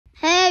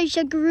there's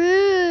a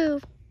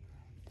groove.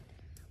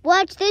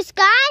 Watch this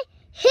guy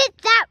hit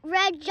that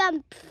red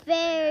jump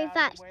very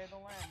fast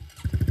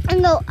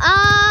and go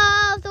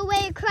all the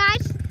way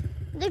across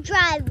the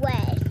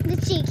driveway.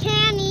 Let's see,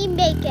 can he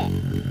make it?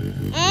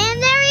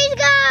 And there he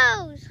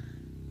goes.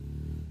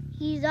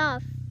 He's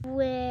off.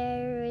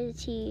 Where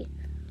is he?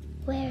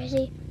 Where is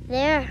he?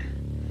 There.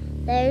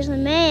 There's the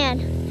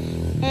man.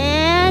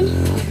 And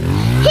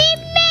he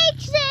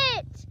makes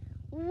it!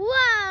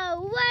 Whoa,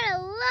 what a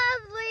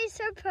lovely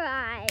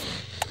surprise.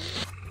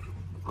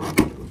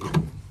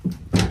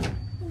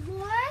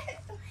 What?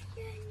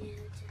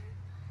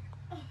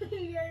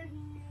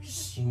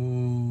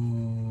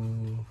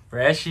 Ooh,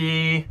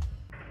 freshie.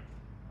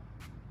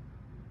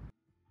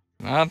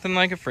 Nothing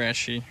like a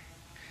freshie.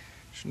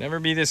 Should never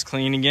be this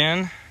clean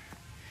again.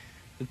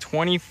 The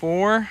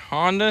 24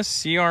 Honda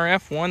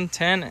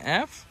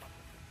CRF110F.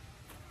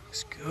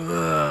 Looks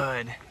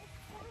good.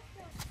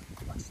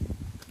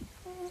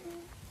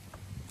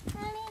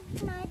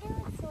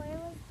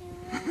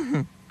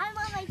 I'm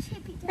on my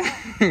tippy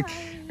toe.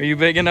 Are you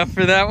big enough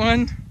for that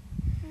one?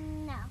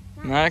 No.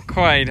 Not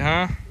quite,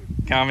 huh?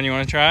 Calvin, you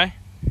want to try?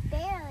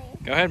 Barely.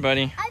 Go ahead,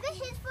 buddy. I bet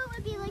his foot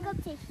would be like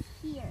up to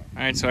here.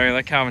 All right, sorry,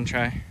 let Calvin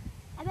try.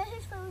 I bet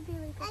his foot would be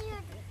like up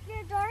to here.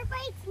 Your dirt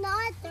bike's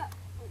not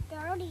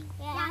dirty.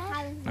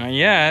 Yeah. Not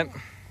yet.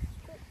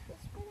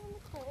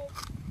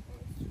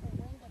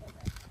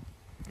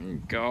 There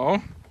you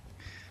go.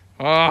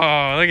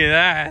 Oh, look at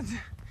that.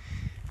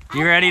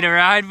 You ready to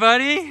ride,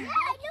 buddy? Yeah, I knew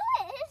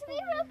it. His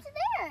wheel up to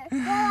there.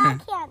 Well, I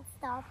can't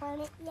stop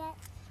on it yet.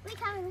 Wait,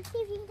 Calvin, let's see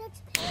if you can get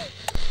to.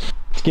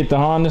 Let's get the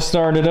Honda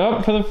started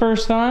up for the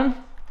first time.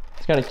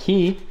 It's got a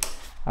key.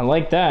 I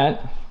like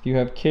that. If you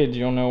have kids,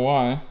 you'll know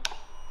why.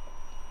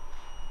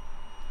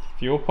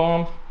 Fuel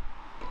pump.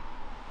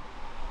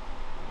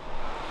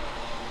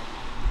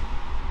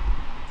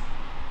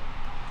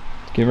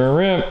 Let's give her a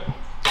rip.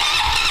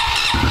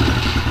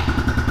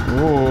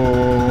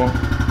 Ooh.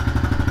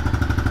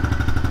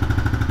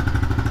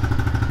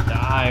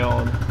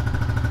 Dialed.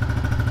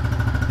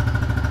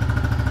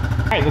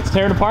 Alright, let's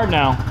tear it apart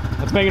now.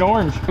 Let's make it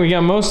orange. We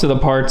got most of the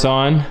parts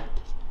on.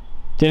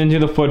 Didn't do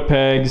the foot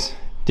pegs.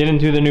 Didn't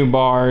do the new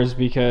bars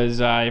because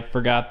I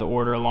forgot to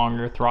order a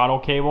longer throttle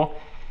cable.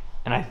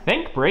 And I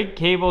think brake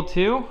cable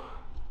too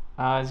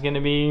is going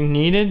to be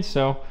needed.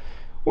 So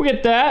we'll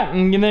get that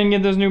and then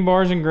get those new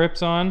bars and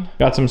grips on.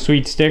 Got some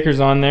sweet stickers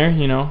on there,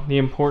 you know, the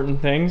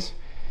important things.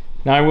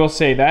 Now I will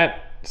say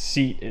that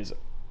seat is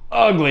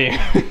ugly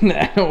in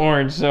that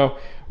orange. So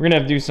we're going to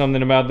have to do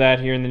something about that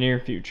here in the near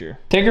future.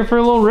 Take her for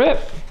a little rip.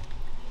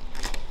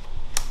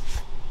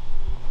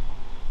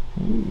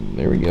 Ooh,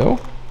 there we go.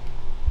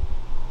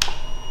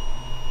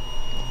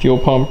 Fuel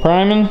pump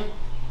priming.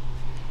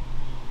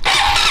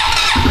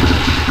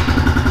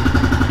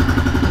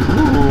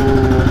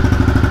 Ooh.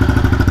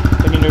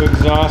 Looking to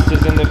exhaust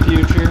is in the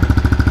future.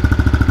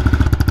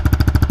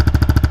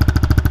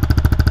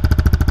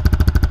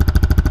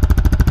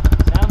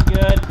 Sounds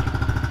good.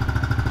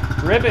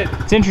 Rip it.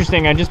 It's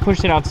interesting, I just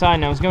pushed it outside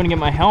and I was going to get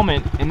my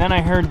helmet and then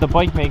I heard the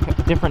bike make a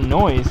different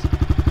noise.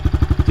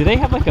 Do they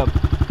have like a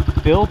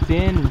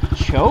built-in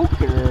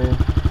choke or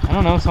I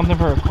don't know, something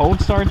for a cold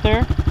start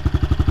there?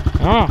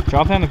 I don't know,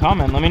 drop that in the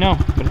comment, let me know.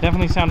 But it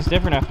definitely sounds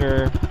different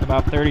after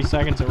about 30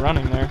 seconds of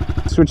running there.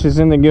 Switches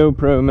in the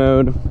GoPro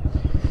mode.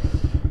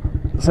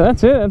 So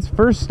that's it, that's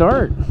first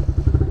start.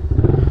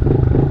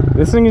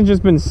 This thing has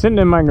just been sitting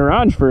in my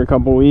garage for a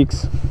couple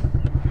weeks.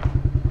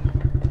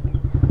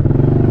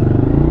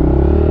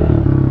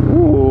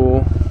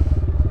 Ooh.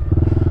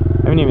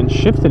 I haven't even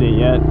shifted it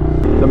yet.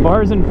 The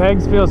bars and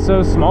pegs feel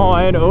so small,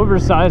 I had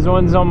oversized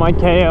ones on my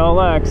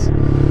KLX.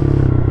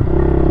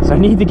 So I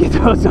need to get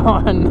those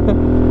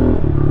on.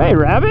 Hey,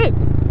 rabbit!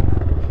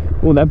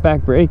 Oh, that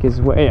back brake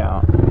is way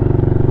out.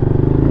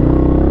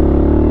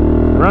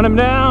 Run him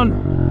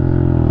down!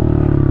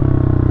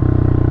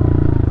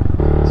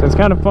 So it's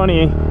kind of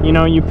funny, you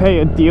know, you pay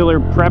a dealer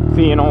prep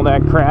fee and all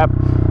that crap.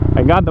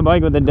 I got the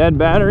bike with a dead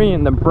battery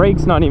and the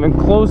brake's not even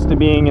close to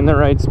being in the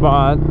right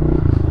spot.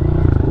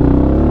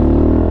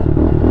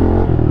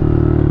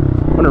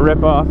 What a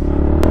rip off.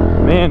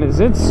 Man, is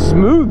it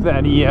smooth,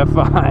 that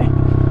EFI.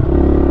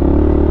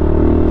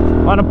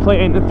 A lot of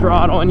play in the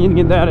throttle, I need to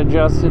get that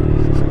adjusted.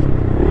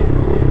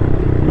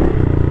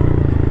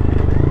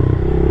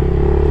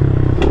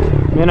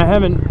 Man, I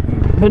haven't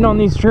been on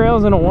these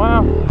trails in a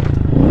while.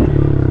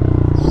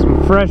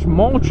 Some fresh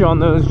mulch on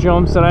those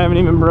jumps that I haven't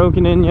even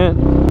broken in yet.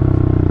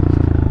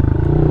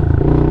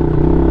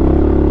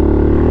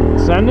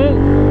 Send it.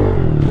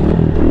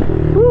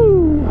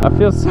 Woo! I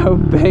feel so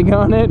big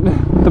on it,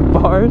 the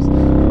bars.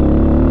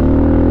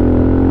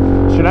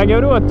 Should I go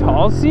to a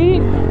tall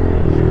seat?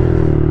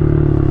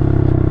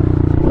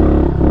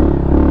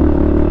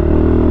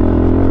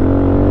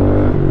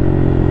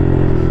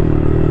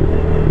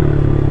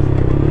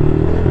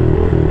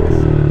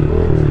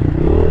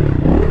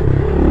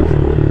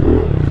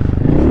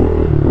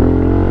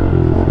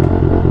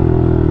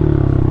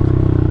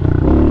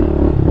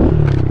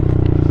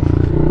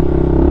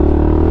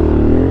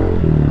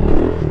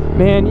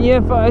 Man,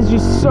 EFI is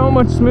just so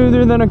much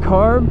smoother than a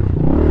carb.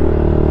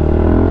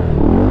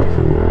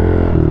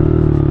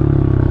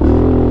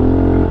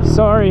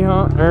 Sorry,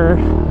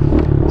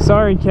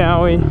 sorry,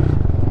 Cowie.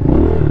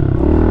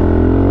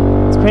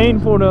 It's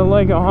painful to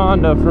like a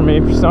Honda for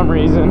me for some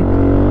reason.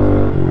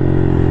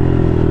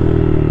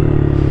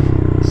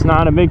 Just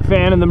not a big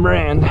fan of the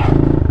brand.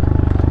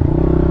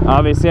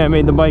 Obviously, I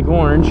made the bike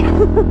orange.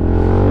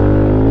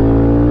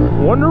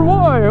 Wonder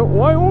why?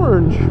 Why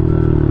orange?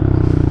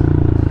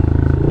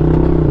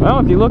 Well,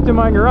 if you looked in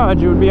my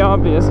garage, it would be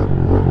obvious.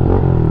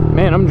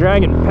 Man, I'm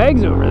dragging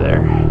pegs over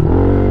there.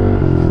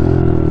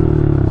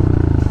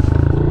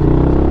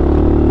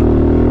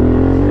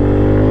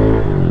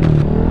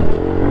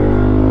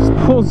 Just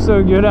pulls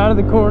so good out of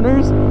the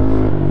corners.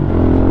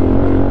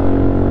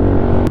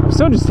 I'm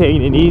still just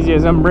taking it easy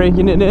as I'm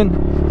breaking it in.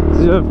 This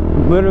is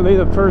literally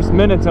the first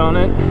minutes on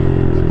it.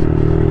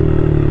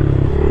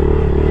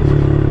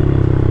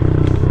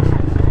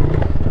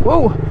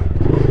 Whoa!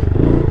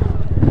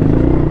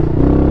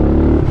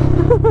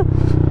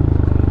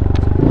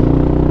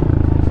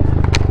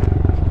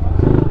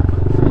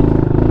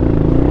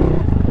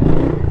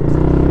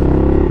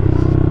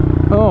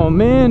 Oh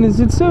man, is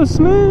it so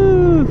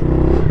smooth!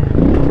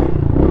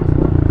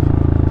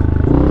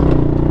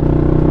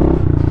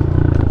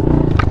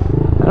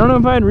 I don't know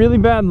if I had really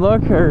bad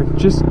luck or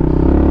just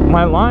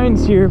my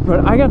lines here,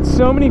 but I got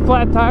so many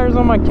flat tires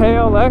on my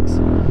KLX.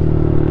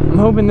 I'm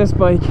hoping this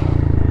bike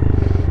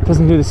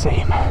doesn't do the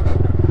same.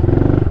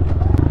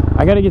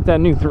 I gotta get that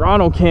new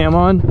throttle cam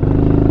on.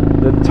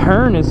 The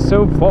turn is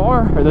so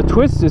far, or the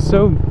twist is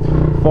so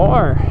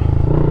far.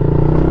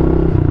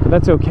 But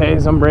that's okay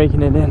as I'm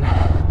breaking it in.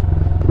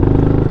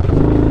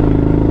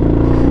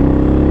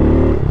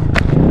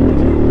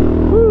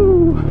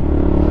 Woo!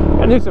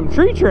 Gotta do some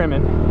tree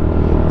trimming.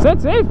 So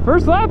that's it,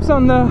 first laps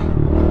on the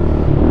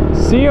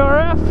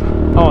CRF.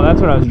 Oh,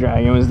 that's what I was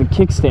dragging, it was the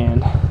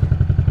kickstand.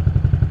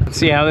 Let's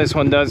see how this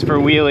one does for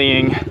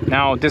wheeling.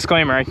 Now,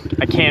 disclaimer, I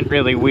can't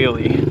really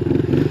wheelie.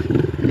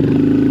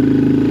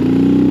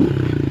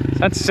 So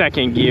that's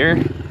second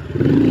gear.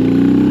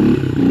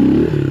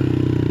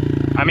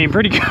 I mean,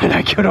 pretty good.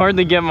 I could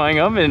hardly get mine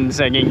up in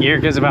second gear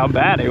because of how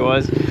bad it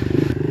was.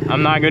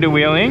 I'm not good at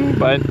wheeling,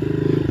 but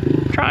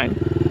I'm trying.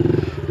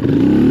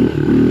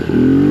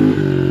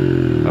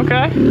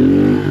 Okay. I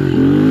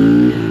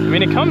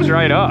mean, it comes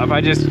right up.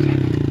 I just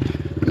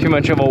too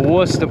much of a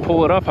wuss to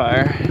pull it up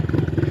higher.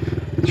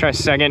 Try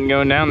second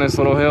going down this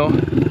little hill.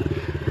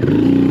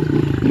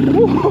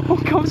 Whoa,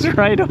 comes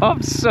right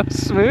up, so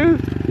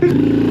smooth.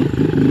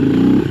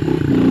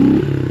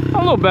 A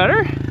little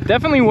better.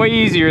 Definitely way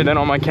easier than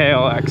on my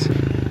KLX.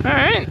 All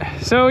right,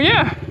 so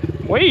yeah,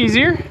 way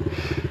easier.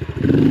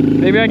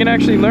 Maybe I can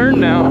actually learn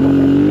now.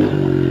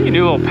 You can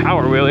do a little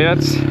power wheelie,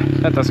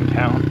 that doesn't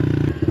count.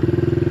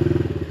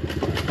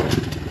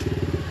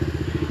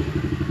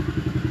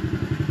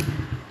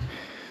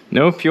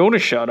 No fuel to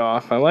shut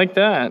off. I like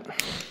that.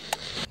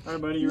 All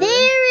right, buddy, you ready?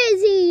 There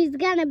is he's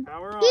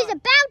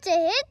about to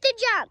hit the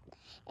jump.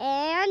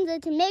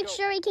 And to make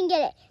sure he can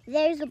get it.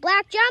 There's the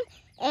black jump,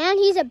 and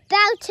he's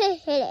about to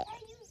hit it.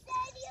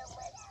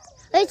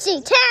 Let's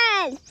see, 10,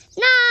 9,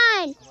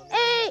 8, 7,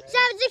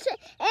 6,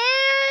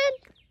 and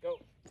go. 5,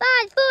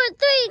 4,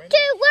 3, 2, 1,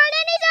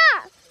 and he's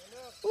off.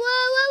 Whoa,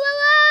 whoa, whoa,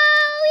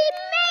 whoa! He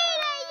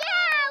made it!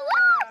 Yeah!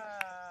 Woo!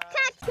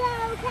 Catch go,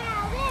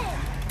 Calvin!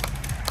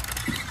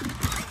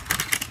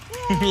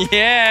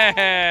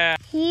 Yeah!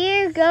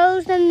 Here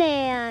goes the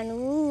man.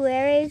 Ooh,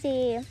 where is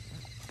he?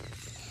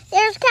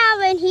 There's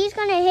Calvin. He's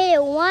gonna hit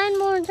it one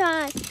more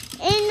time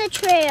in the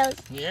trails.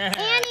 Yeah!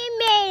 And he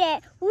made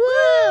it.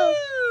 Woo!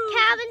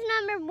 Calvin's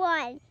number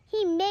 1.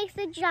 He makes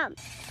the jump.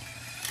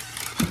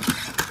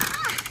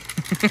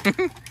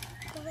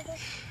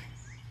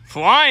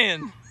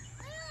 Flying!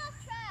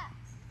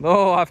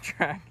 Oh, off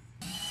track.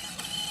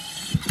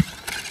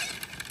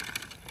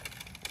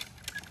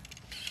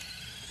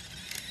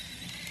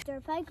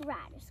 Dirt Bike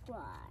Rider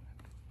Squad.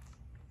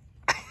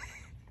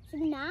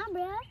 Nah,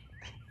 bruh.